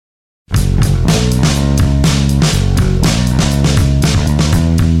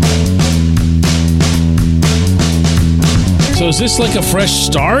So is this like a fresh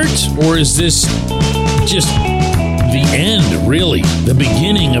start, or is this just the end, really? The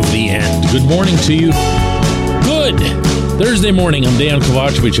beginning of the end? Good morning to you. Good Thursday morning. I'm Dan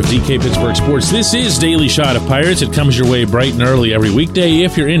Kovacevic of DK Pittsburgh Sports. This is Daily Shot of Pirates. It comes your way bright and early every weekday.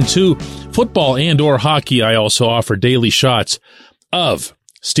 If you're into football and or hockey, I also offer daily shots of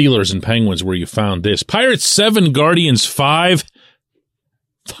Steelers and Penguins where you found this. Pirates 7, Guardians 5.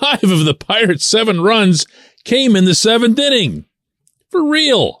 5 of the Pirates' 7 runs came in the 7th inning. For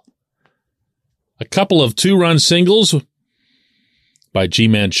real. A couple of 2-run singles by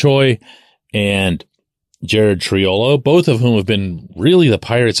Ji-Man Choi and Jared Triolo, both of whom have been really the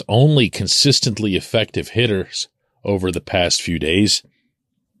Pirates' only consistently effective hitters over the past few days.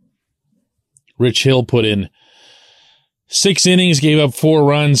 Rich Hill put in 6 innings, gave up 4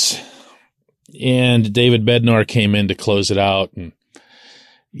 runs, and David Bednar came in to close it out. And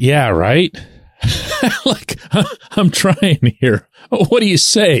yeah, right? Like, I'm trying here. What do you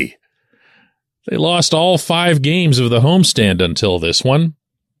say? They lost all 5 games of the homestand until this one.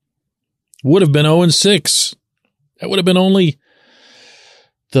 Would have been 0-6. That would have been only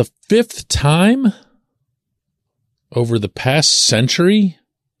the 5th time over the past century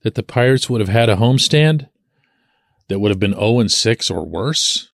that the Pirates would have had a homestand that would have been 0-6 or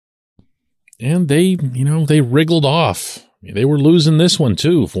worse. And they wriggled off. They were losing this one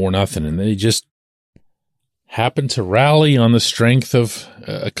too, 4-0, and they just happened to rally on the strength of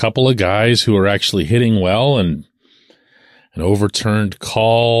a couple of guys who are actually hitting well, and an overturned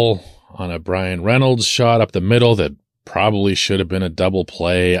call on a Brian Reynolds shot up the middle that probably should have been a double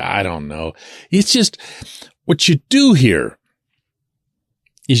play. I don't know. It's just what you do here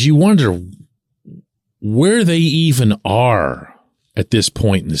is you wonder where they even are at this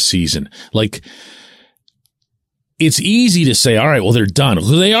point in the season. Like, it's easy to say, all right, well, they're done.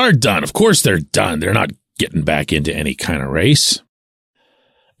 Well, they are done. Of course they're done. They're not getting back into any kind of race.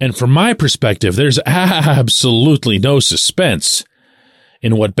 And from my perspective, there's absolutely no suspense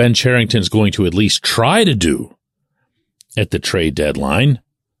in what Ben Cherington's going to at least try to do at the trade deadline,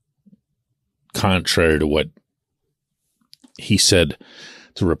 contrary to what he said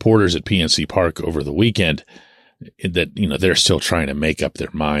to reporters at PNC Park over the weekend, that, they're still trying to make up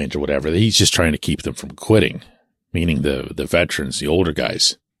their mind or whatever. He's just trying to keep them from quitting, meaning the veterans, the older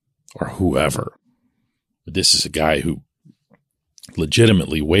guys, or whoever. This is a guy who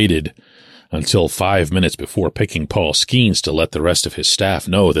legitimately waited until 5 minutes before picking Paul Skeens to let the rest of his staff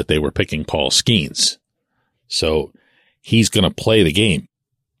know that they were picking Paul Skeens. So he's going to play the game.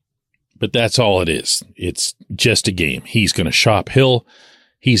 But that's all it is. It's just a game. He's going to shop Hill.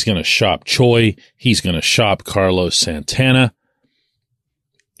 He's going to shop Choi. He's going to shop Carlos Santana.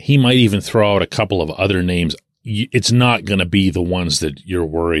 He might even throw out a couple of other names. It's not going to be the ones that you're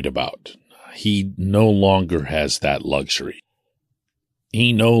worried about. He no longer has that luxury.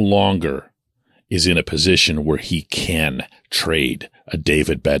 He no longer is in a position where he can trade a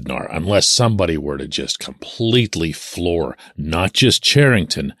David Bednar unless somebody were to just completely floor not just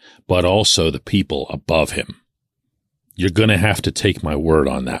Cherington, but also the people above him. You're going to have to take my word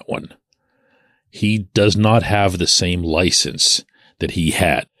on that one. He does not have the same license that he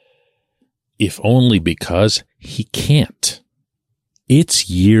had, if only because he can't. It's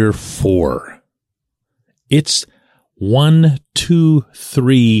year 4. It's 1, 2,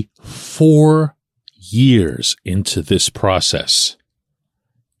 3, 4 years into this process.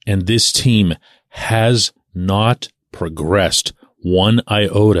 And this team has not progressed one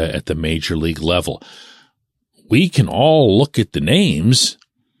iota at the major league level. We can all look at the names,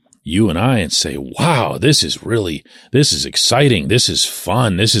 you and I, and say, wow, this is exciting. This is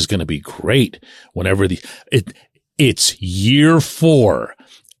fun. This is going to be great. Whenever it's year 4,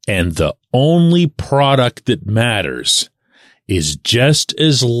 and the only product that matters is just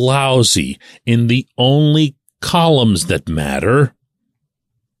as lousy in the only columns that matter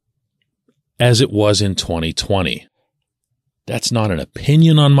as it was in 2020. That's not an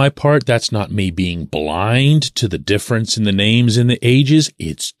opinion on my part. That's not me being blind to the difference in the names and the ages.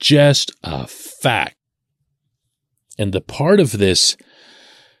 It's just a fact. And the part of this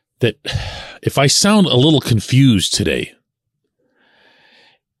that, if I sound a little confused today,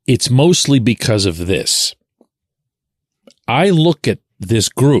 it's mostly because of this. I look at this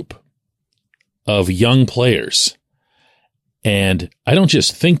group of young players, and I don't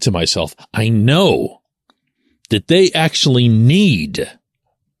just think to myself, I know that they actually need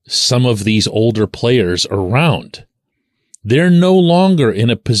some of these older players around. They're no longer in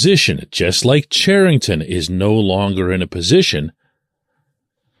a position, just like Cherington is no longer in a position,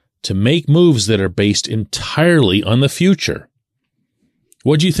 to make moves that are based entirely on the future.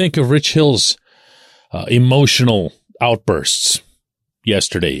 What do you think of Rich Hill's emotional outbursts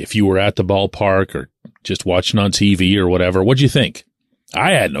yesterday. If you were at the ballpark or just watching on TV or whatever, what'd you think?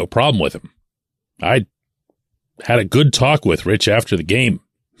 I had no problem with him. I had a good talk with Rich after the game.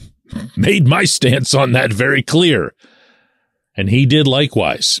 Made my stance on that very clear. And he did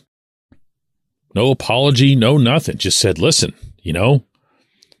likewise. No apology, no nothing. Just said, listen,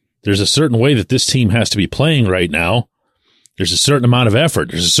 there's a certain way that this team has to be playing right now. There's a certain amount of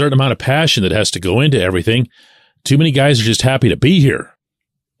effort. There's a certain amount of passion that has to go into everything. Too many guys are just happy to be here.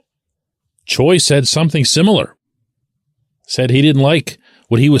 Choi said something similar. Said he didn't like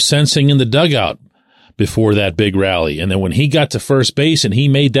what he was sensing in the dugout before that big rally. And then when he got to first base and he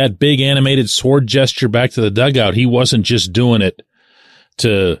made that big animated sword gesture back to the dugout, he wasn't just doing it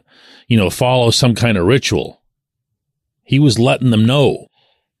to, follow some kind of ritual. He was letting them know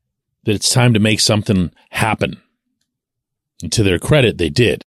that it's time to make something happen. And to their credit, they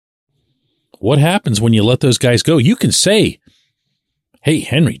did. What happens when you let those guys go? You can say, hey,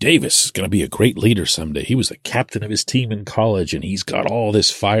 Henry Davis is going to be a great leader someday. He was the captain of his team in college, and he's got all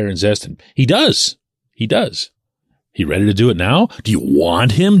this fire and zest. And he does. He does. He ready to do it now? Do you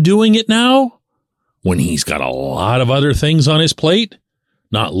want him doing it now? When he's got a lot of other things on his plate?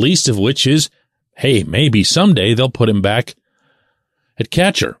 Not least of which is, hey, maybe someday they'll put him back at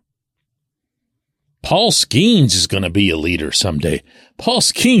catcher. Paul Skeens is going to be a leader someday. Paul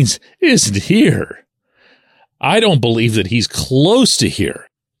Skeens isn't here. I don't believe that he's close to here.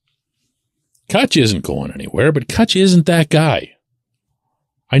 Kutch isn't going anywhere, but Kutch isn't that guy.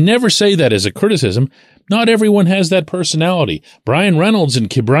 I never say that as a criticism. Not everyone has that personality. Brian Reynolds and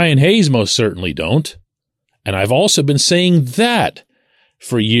Brian Hayes most certainly don't. And I've also been saying that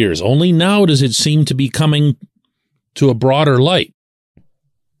for years. Only now does it seem to be coming to a broader light.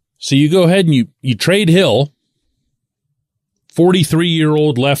 So you go ahead and you trade Hill,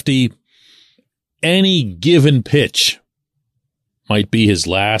 43-year-old lefty, any given pitch might be his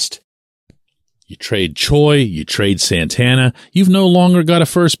last. You trade Choi, you trade Santana. You've no longer got a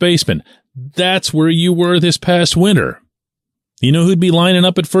first baseman. That's where you were this past winter. You know who'd be lining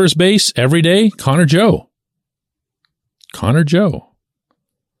up at first base every day? Connor Joe. Connor Joe.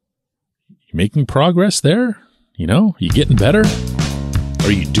 You making progress there? You getting better?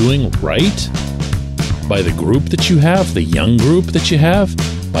 Are you doing right by the group that you have, the young group that you have,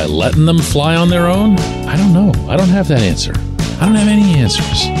 by letting them fly on their own? I don't know. I don't have that answer. I don't have any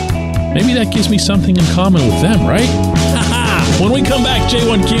answers. Maybe that gives me something in common with them, right? When we come back,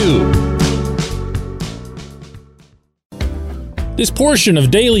 J1Q. This portion of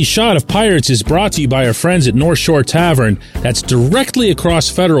Daily Shot of Pirates is brought to you by our friends at North Shore Tavern. That's directly across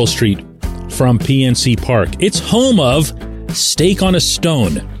Federal Street from PNC Park. It's home of Steak on a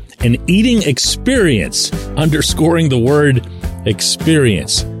Stone, an eating experience, underscoring the word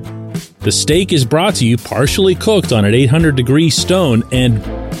experience. The steak is brought to you partially cooked on an 800-degree stone, and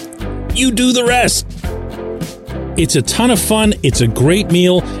you do the rest. It's a ton of fun, it's a great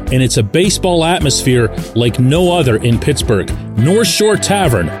meal, and it's a baseball atmosphere like no other in Pittsburgh. North Shore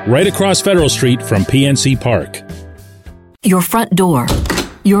Tavern, right across Federal Street from PNC Park. Your front door,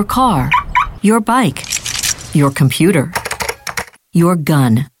 your car, your bike, your computer, your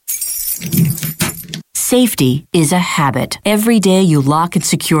gun. Safety is a habit. Every day you lock and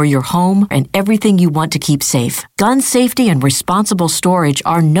secure your home and everything you want to keep safe. Gun safety and responsible storage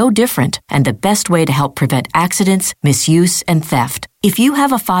are no different and the best way to help prevent accidents, misuse, and theft. If you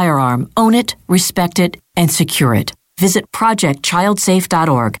have a firearm, own it, respect it, and secure it. Visit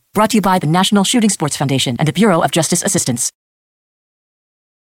ProjectChildSafe.org. Brought to you by the National Shooting Sports Foundation and the Bureau of Justice Assistance.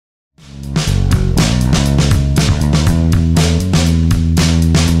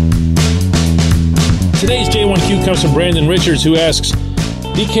 Today's J1Q comes from Brandon Richards, who asks,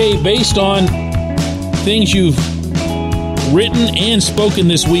 DK, based on things you've written and spoken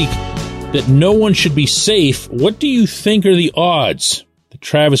this week that no one should be safe, what do you think are the odds that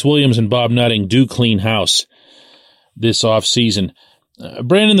Travis Williams and Bob Nutting do clean house this offseason?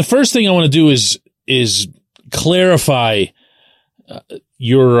 Brandon, the first thing I want to do is clarify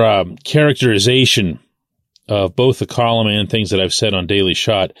your characterization of both the column and things that I've said on Daily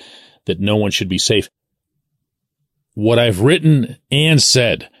Shot that no one should be safe. What I've written and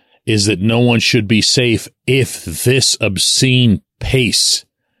said is that no one should be safe if this obscene pace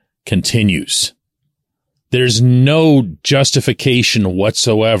continues. There's no justification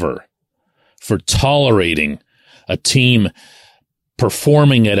whatsoever for tolerating a team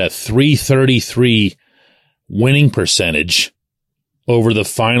performing at a .333 winning percentage over the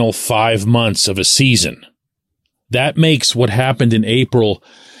final 5 months of a season. That makes what happened in April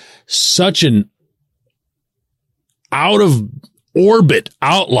such an out of orbit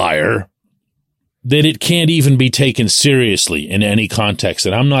outlier that it can't even be taken seriously in any context.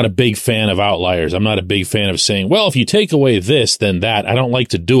 And I'm not a big fan of outliers. I'm not a big fan of saying, well, if you take away this, then that. I don't like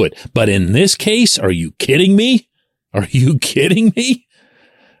to do it. But in this case, are you kidding me? Are you kidding me?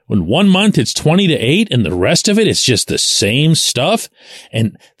 When 1 month it's 20-8 and the rest of it is just the same stuff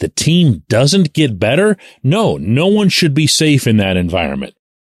and the team doesn't get better. No one should be safe in that environment.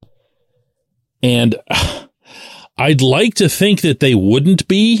 And I'd like to think that they wouldn't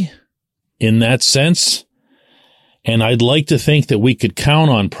be in that sense. And I'd like to think that we could count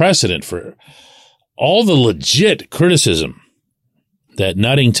on precedent for all the legit criticism that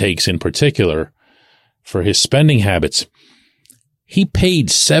Nutting takes in particular for his spending habits. He paid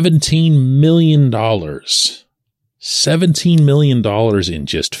 $17 million. $17 million in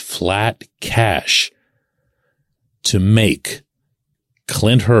just flat cash to make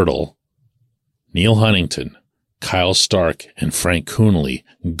Clint Hurdle, Neil Huntington, Kyle Stark, and Frank Coonelly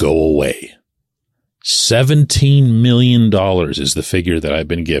go away. $17 million is the figure that I've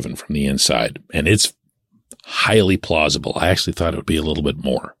been given from the inside, and it's highly plausible. I actually thought it would be a little bit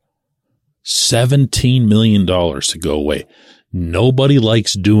more. $17 million to go away. Nobody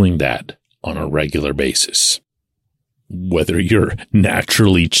likes doing that on a regular basis, whether you're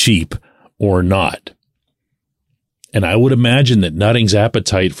naturally cheap or not. And I would imagine that Nutting's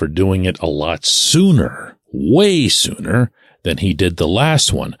appetite for doing it a lot sooner, way sooner than he did the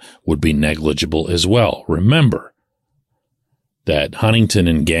last one, would be negligible as well. Remember that Huntington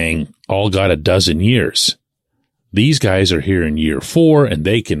and gang all got a dozen years. These guys are here in year 4, and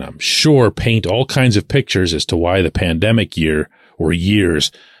they can, I'm sure, paint all kinds of pictures as to why the pandemic year or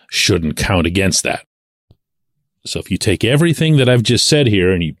years shouldn't count against that. So if you take everything that I've just said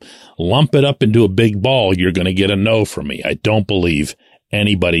here and you lump it up into a big ball, you're going to get a no from me. I don't believe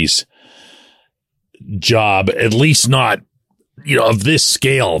anybody's job, at least not, of this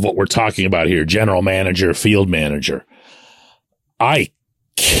scale of what we're talking about here, general manager, field manager. I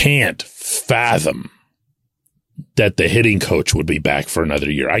can't fathom that the hitting coach would be back for another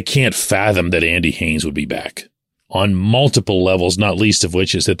year. I can't fathom that Andy Haynes would be back on multiple levels, not least of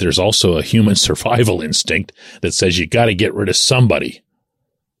which is that there's also a human survival instinct that says you got to get rid of somebody.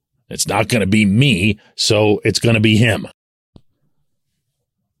 It's not going to be me, so it's going to be him.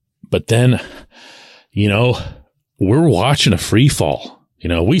 But then, we're watching a free fall.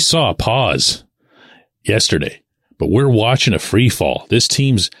 We saw a pause yesterday, but we're watching a free fall. This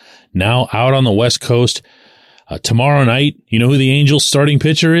team's now out on the West Coast. Tomorrow night, you know who the Angels starting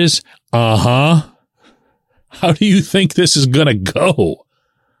pitcher is? How do you think this is going to go?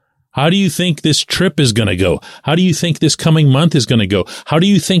 How do you think this trip is going to go? How do you think this coming month is going to go? How do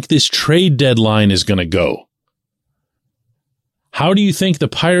you think this trade deadline is going to go? How do you think the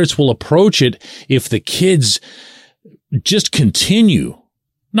Pirates will approach it if the kids just continue,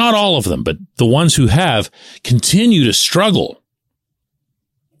 not all of them, but the ones who have, continue to struggle?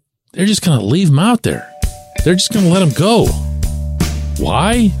 They're just going to leave them out there. They're just going to let them go.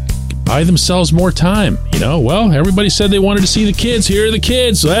 Why? Buy themselves more time. Well, everybody said they wanted to see the kids. Here are the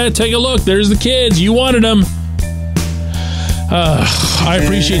kids. Take a look. There's the kids. You wanted them. I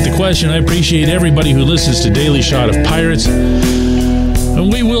appreciate the question. I appreciate everybody who listens to Daily Shot of Pirates.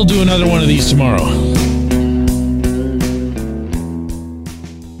 And we will do another one of these tomorrow.